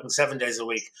 I'd be working 7 days a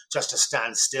week just to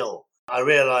stand still. I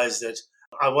realized that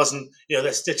I wasn't,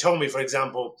 they told me, for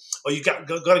example, you got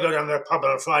to go down to the pub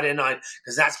on a Friday night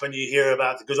because that's when you hear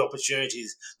about the good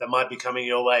opportunities that might be coming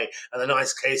your way and the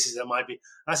nice cases that might be.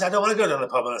 And I said, I don't want to go down to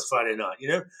the pub on a Friday night,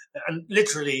 And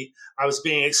literally, I was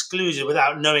being excluded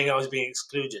without knowing I was being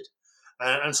excluded.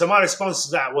 And so my response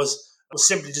to that was was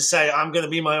simply to say, I'm going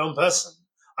to be my own person.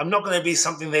 I'm not going to be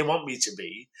something they want me to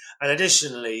be. And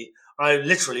additionally, I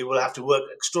literally will have to work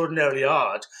extraordinarily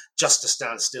hard just to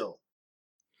stand still.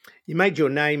 You made your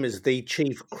name as the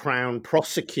chief Crown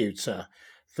prosecutor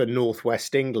for North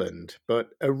West England, but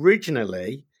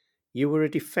originally you were a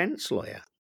defence lawyer.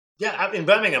 Yeah, in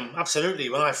Birmingham, absolutely.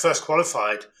 When I first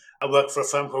qualified, I worked for a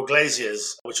firm called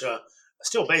Glaziers, which are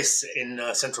still based in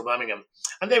central Birmingham.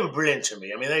 And they were brilliant to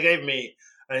me. I mean, they gave me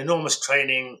an enormous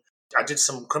training. I did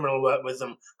some criminal work with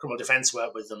them, criminal defence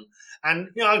work with them. And,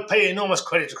 I pay enormous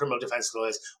credit to criminal defence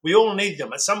lawyers. We all need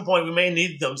them. At some point, we may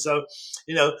need them. So,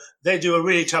 they do a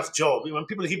really tough job. When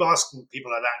people keep asking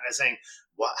people like that, and they're saying,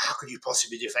 how could you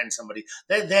possibly defend somebody?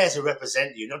 They're there to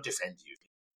represent you, not defend you.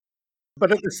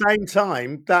 But at the same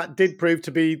time, that did prove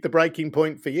to be the breaking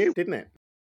point for you, didn't it?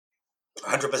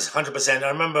 100%. I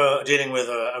remember dealing with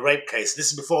a rape case.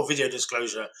 This is before video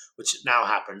disclosure, which now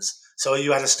happens. So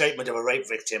you had a statement of a rape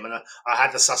victim, and I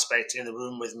had the suspect in the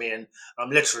room with me, and I'm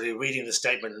literally reading the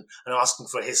statement and asking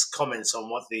for his comments on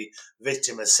what the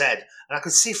victim has said. And I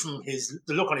could see from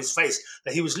the look on his face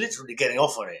that he was literally getting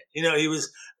off on it. He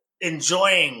was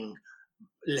enjoying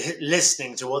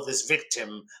listening to what this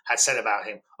victim had said about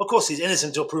him. Of course, he's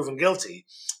innocent until proven guilty,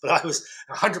 but I was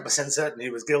 100% certain he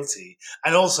was guilty.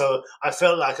 And also, I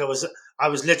felt like I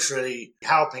was literally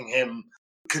helping him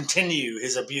continue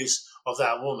his abuse of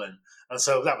that woman. And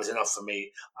so that was enough for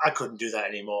me. I couldn't do that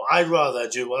anymore. I'd rather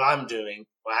do what I'm doing,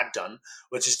 or had done,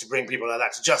 which is to bring people like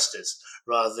that to justice,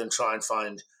 rather than try and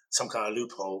find some kind of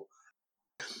loophole.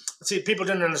 See, people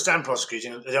don't understand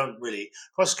prosecuting. They don't really.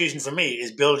 Prosecution for me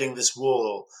is building this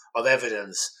wall of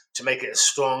evidence to make it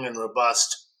strong and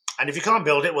robust. And if you can't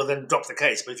build it, well, then drop the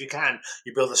case. But if you can,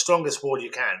 you build the strongest wall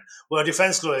you can. Well, a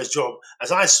defense lawyer's job,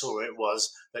 as I saw it,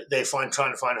 was that they trying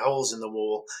to find holes in the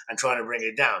wall and trying to bring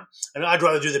it down. And I'd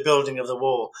rather do the building of the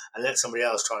wall and let somebody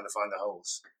else trying to find the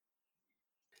holes.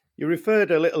 You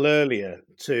referred a little earlier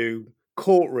to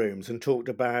courtrooms and talked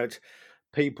about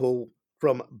people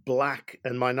from black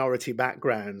and minority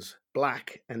backgrounds,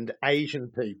 black and Asian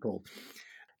people.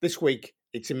 This week,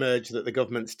 it's emerged that the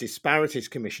government's Disparities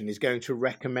Commission is going to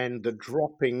recommend the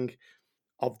dropping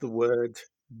of the word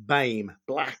BAME,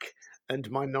 black and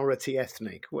minority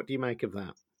ethnic. What do you make of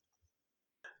that?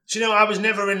 I was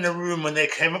never in the room when they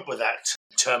came up with that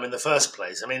term in the first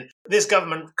place. I mean, this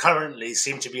government currently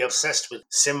seems to be obsessed with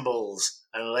symbols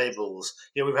and labels.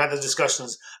 We've had the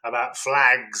discussions about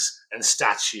flags and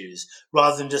statues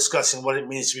rather than discussing what it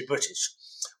means to be British.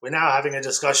 We're now having a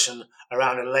discussion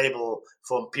around a label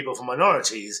for people from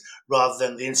minorities rather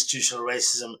than the institutional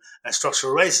racism and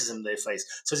structural racism they face.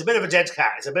 So it's a bit of a dead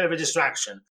cat. It's a bit of a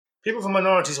distraction. People from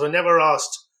minorities were never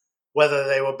asked whether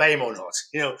they were BAME or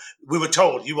not. We were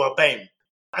told you are BAME.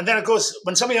 And then, of course,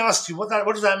 when somebody asks you what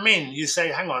does that mean, you say,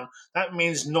 hang on, that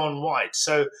means non-white.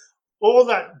 So all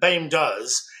that BAME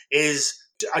does is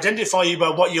to identify you by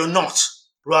what you're not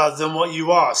rather than what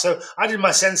you are. So I did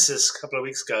my census a couple of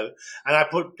weeks ago, and I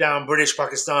put down British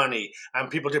Pakistani, and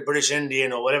people did British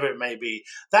Indian or whatever it may be.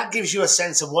 That gives you a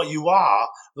sense of what you are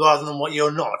rather than what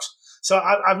you're not. So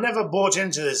I've never bought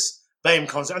into this BAME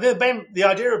concept. I think the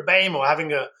idea of BAME or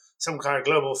having some kind of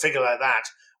global figure like that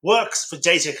works for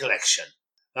data collection.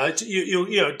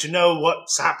 To know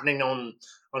what's happening on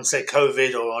say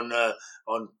COVID or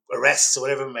on arrests or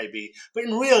whatever it may be. But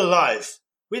in real life,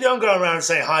 we don't go around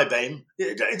saying hi, BAME.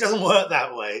 It doesn't work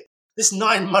that way. This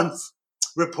 9-month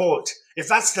report, if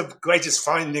that's the greatest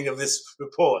finding of this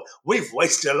report, we've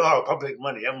wasted a lot of public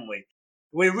money, haven't we?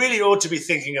 We really ought to be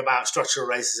thinking about structural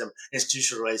racism,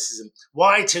 institutional racism.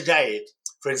 Why today,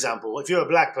 for example, if you're a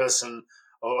black person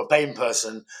or a BAME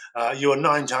person, you are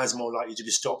 9 times more likely to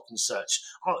be stopped and searched.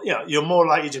 You're more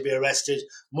likely to be arrested,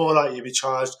 more likely to be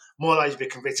charged, more likely to be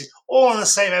convicted, all on the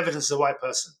same evidence as a white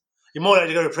person. You're more likely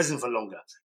to go to prison for longer.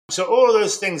 So all of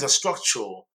those things are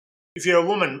structural. If you're a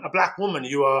woman, a black woman,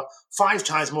 you are 5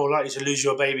 times more likely to lose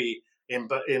your baby in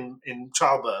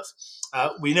childbirth.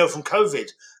 We know from COVID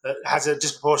that it has a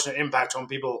disproportionate impact on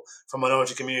people from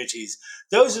minority communities.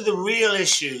 Those are the real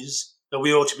issues that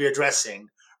we ought to be addressing,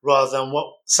 rather than what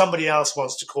somebody else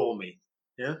wants to call me.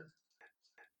 Yeah.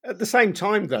 At the same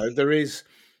time, though, there is,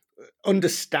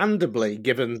 understandably,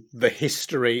 given the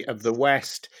history of the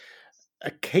West,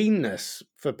 a keenness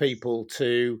for people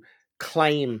to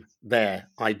claim their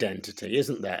identity,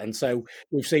 isn't there? And so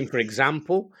we've seen, for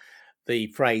example, the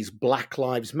phrase Black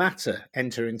Lives Matter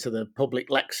enter into the public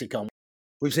lexicon.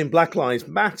 We've seen Black Lives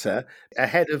Matter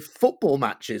ahead of football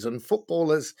matches and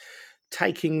footballers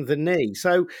taking the knee.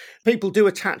 So people do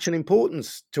attach an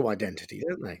importance to identity,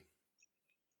 don't they?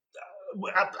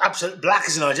 Absolutely, black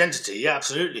is an identity, yeah,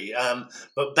 absolutely.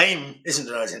 But BAME isn't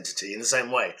an identity in the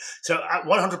same way. So,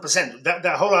 100%, that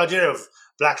whole idea of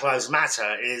Black Lives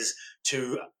Matter is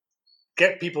to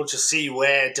get people to see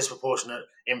where disproportionate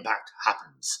impact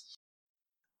happens.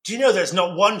 Do you know there's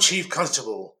not one chief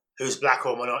constable who's black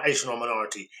or Asian or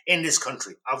minority in this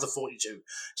country of the 42?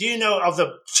 Do you know of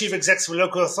the chief executives of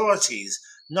local authorities,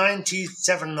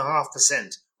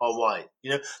 97.5% are white?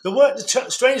 You know, the word,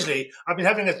 strangely, I've been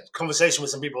having a conversation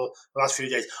with some people the last few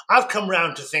days. I've come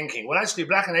round to thinking, well, actually,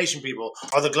 black and Asian people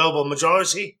are the global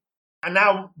majority and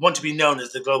now want to be known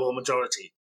as the global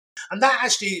majority. And that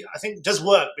actually, I think, does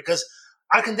work, because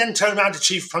I can then turn around to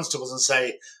chief constables and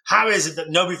say, how is it that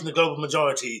nobody from the global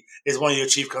majority is one of your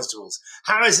chief constables?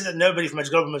 How is it that nobody from the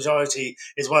global majority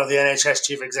is one of the NHS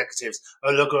chief executives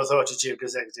or local authority chief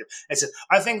executive?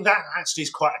 I think that actually is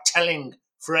quite a telling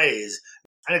phrase.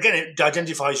 And again, it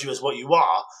identifies you as what you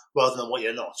are rather than what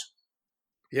you're not.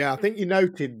 Yeah, I think you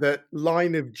noted that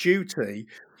Line of Duty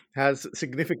has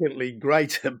significantly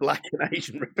greater black and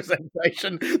Asian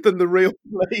representation than the real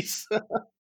police.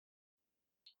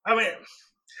 I mean,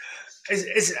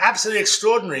 it's absolutely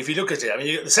extraordinary if you look at it. I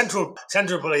mean, the Central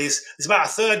Police is about a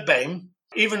third BAME.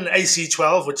 Even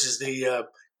AC12, which is the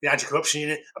anti-corruption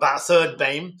unit, about a third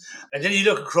BAME. And then you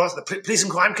look across the Police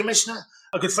and Crime Commissioner,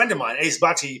 a good friend of mine, Ace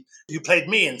Bhatti, who played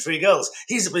me in Three Girls.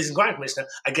 He's the Police and Crime Commissioner,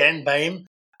 again, BAME.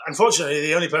 Unfortunately,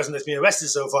 the only person that's been arrested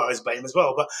so far is BAME as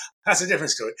well, but that's a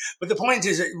different story. But the point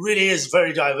is, it really is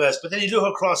very diverse. But then you look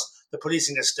across the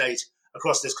policing estate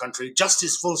across this country,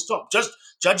 justice full stop. Just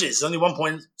judges, only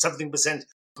 1.something%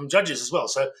 from judges as well.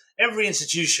 So every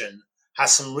institution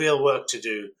has some real work to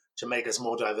do to make us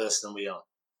more diverse than we are.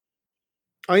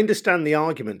 I understand the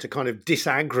argument to kind of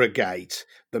disaggregate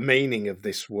the meaning of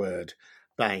this word,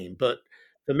 BAME, but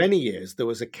for many years there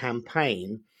was a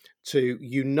campaign to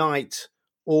unite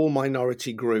all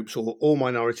minority groups or all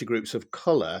minority groups of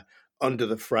colour under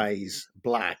the phrase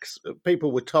blacks.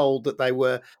 People were told that they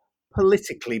were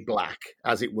politically black,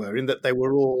 as it were, in that they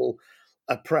were all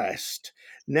oppressed.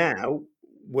 Now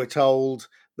we're told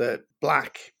that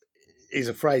black is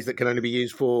a phrase that can only be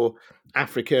used for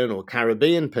African or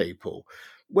Caribbean people.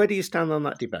 Where do you stand on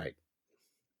that debate?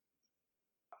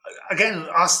 Again,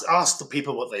 ask the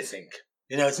people what they think.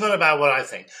 You know, it's not about what I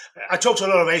think. I talk to a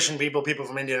lot of Asian people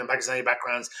from Indian and Pakistani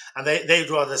backgrounds, and they'd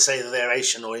rather say that they're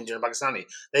Asian or Indian or Pakistani.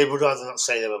 They would rather not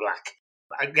say they were black.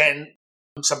 Again,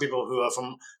 some people who are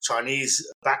from Chinese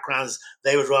backgrounds,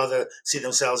 they would rather see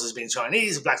themselves as being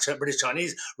Chinese, black British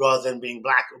Chinese, rather than being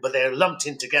black. But they're lumped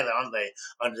in together, aren't they,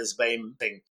 under this BAME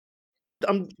thing?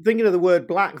 I'm thinking of the word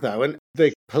black, though, and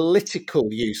the political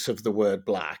use of the word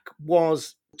black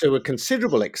was, to a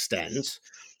considerable extent,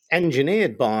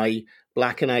 engineered by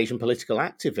black and Asian political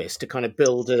activists to kind of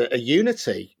build a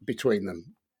unity between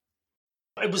them.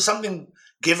 It was something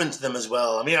given to them as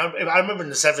well. I mean, I remember in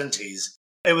the 70s,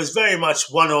 it was very much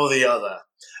one or the other.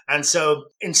 And so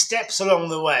in steps along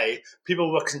the way,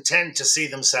 people were content to see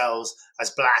themselves as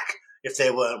black if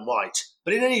they weren't white.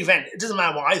 But in any event, it doesn't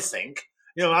matter what I think.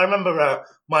 You know, I remember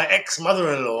my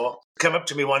ex-mother-in-law came up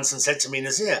to me once and said to me,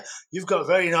 Nazir, you've got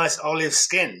very nice olive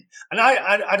skin. And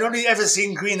I'd only ever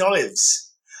seen green olives.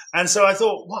 And so I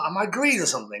thought, what, am I green or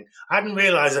something? I hadn't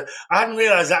realized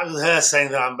that was her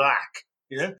saying that I'm black.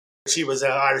 You know, she was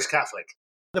an Irish Catholic.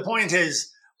 The point is,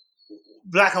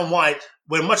 black and white,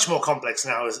 we're much more complex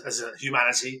now as a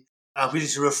humanity. We need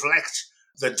to reflect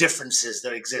the differences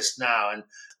that exist now. And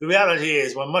the reality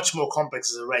is we're much more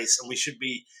complex as a race, and we should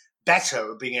be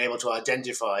better at being able to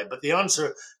identify. But the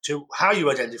answer to how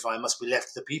you identify must be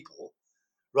left to the people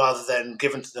rather than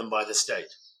given to them by the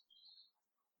state.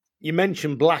 You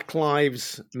mentioned Black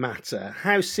Lives Matter.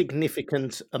 How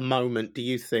significant a moment do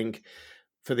you think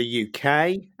for the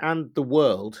UK and the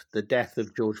world the death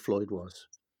of George Floyd was?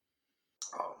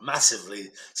 Oh, massively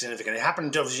significant. It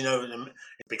happened, as you know, in the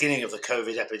beginning of the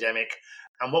COVID epidemic.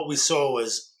 And what we saw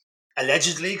was,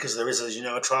 allegedly, because there is, as you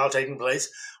know, a trial taking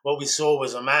place, what we saw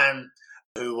was a man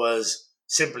who was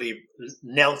simply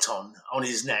knelt on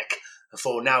his neck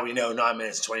for, now we know, 9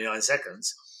 minutes and 29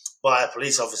 seconds by a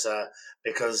police officer,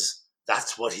 because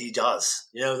that's what he does.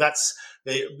 You know, that's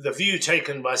the view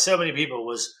taken by so many people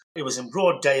was, it was in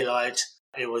broad daylight.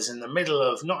 It was in the middle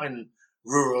of, not in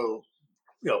rural,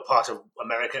 part of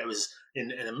America. It was in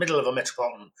the middle of a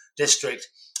metropolitan district.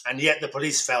 And yet the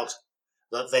police felt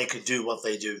that they could do what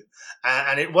they do.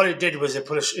 And what it did was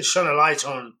it shone a light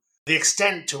on the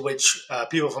extent to which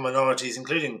people from minorities,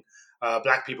 including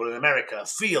black people in America,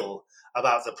 feel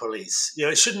about the police. You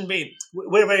know, it shouldn't be.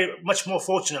 We're very much more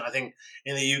fortunate, I think,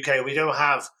 in the UK. We don't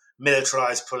have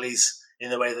militarized police in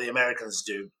the way the Americans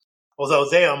do, although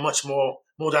they are much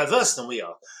more diverse than we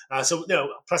are. So,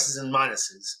 pluses and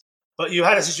minuses. But you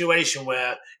had a situation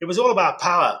where it was all about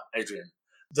power, Adrian.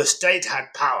 The state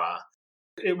had power.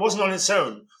 It wasn't on its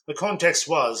own. The context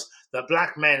was that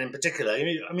black men in particular,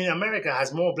 America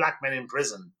has more black men in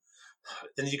prison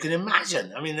than you can imagine.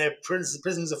 Their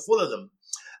prisons are full of them.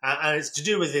 And it's to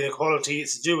do with inequality,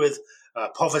 it's to do with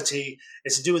poverty,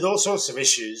 it's to do with all sorts of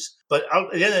issues. But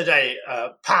at the end of the day,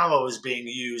 power was being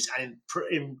used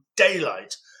in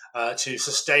daylight to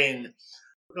sustain.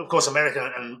 Of course,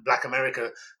 America and Black America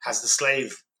has the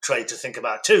slave trade to think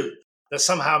about too. That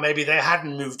somehow maybe they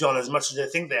hadn't moved on as much as they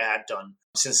think they had done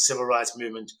since the civil rights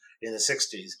movement in the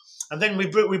 60s. And then we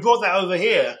brought that over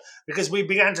here because we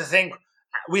began to think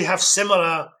we have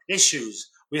similar issues.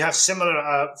 We have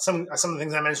similar, some of the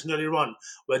things I mentioned earlier on,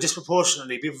 where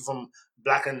disproportionately people from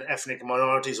Black and ethnic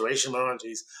minorities or Asian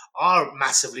minorities are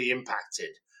massively impacted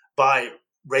by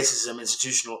racism,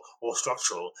 institutional or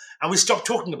structural. And we stopped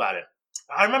talking about it.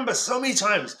 I remember so many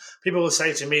times people will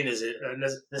say to me,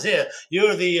 Nazir,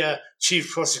 you're the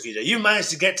chief prosecutor. You managed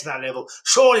to get to that level.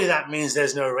 Surely that means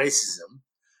there's no racism.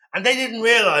 And they didn't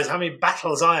realize how many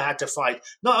battles I had to fight,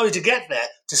 not only to get there,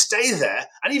 to stay there.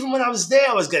 And even when I was there,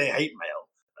 I was getting hate mail.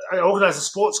 I organized a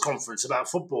sports conference about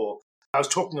football. I was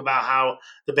talking about how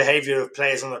the behavior of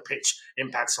players on the pitch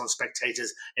impacts on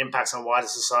spectators, impacts on wider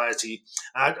society.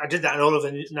 I did that in all of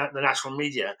the national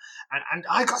media. And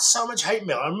I got so much hate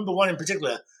mail. I remember one in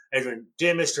particular, Adrian,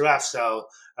 "Dear Mr. Afzaal,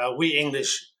 we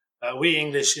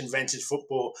English invented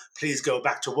football. Please go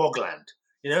back to Wogland."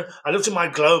 I looked at my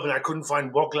globe and I couldn't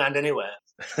find Wogland anywhere.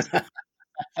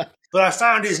 But I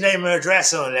found his name and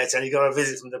address on a letter and he got a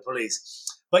visit from the police.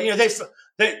 But,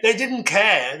 they didn't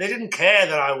care. They didn't care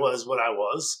that I was what I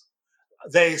was.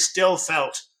 They still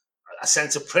felt a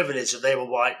sense of privilege that they were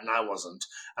white and I wasn't,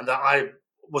 and that I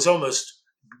was almost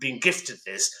being gifted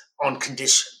this on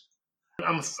condition.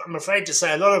 I'm afraid to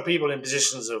say a lot of people in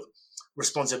positions of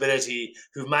responsibility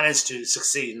who've managed to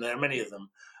succeed, and there are many of them,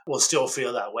 will still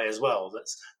feel that way as well,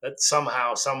 that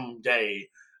somehow, someday,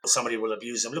 somebody will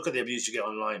abuse them. Look at the abuse you get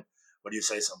online when you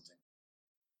say something.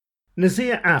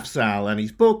 Nazir Afzaal and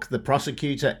his book, The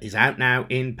Prosecutor, is out now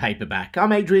in paperback.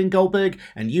 I'm Adrian Goldberg,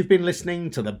 and you've been listening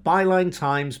to the Byline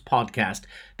Times podcast.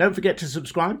 Don't forget to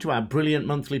subscribe to our brilliant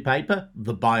monthly paper,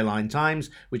 The Byline Times,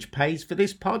 which pays for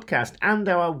this podcast, and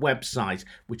our website,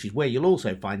 which is where you'll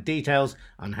also find details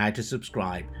on how to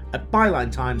subscribe at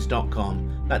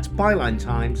bylinetimes.com. That's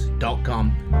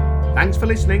bylinetimes.com. Thanks for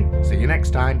listening. See you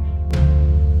next time.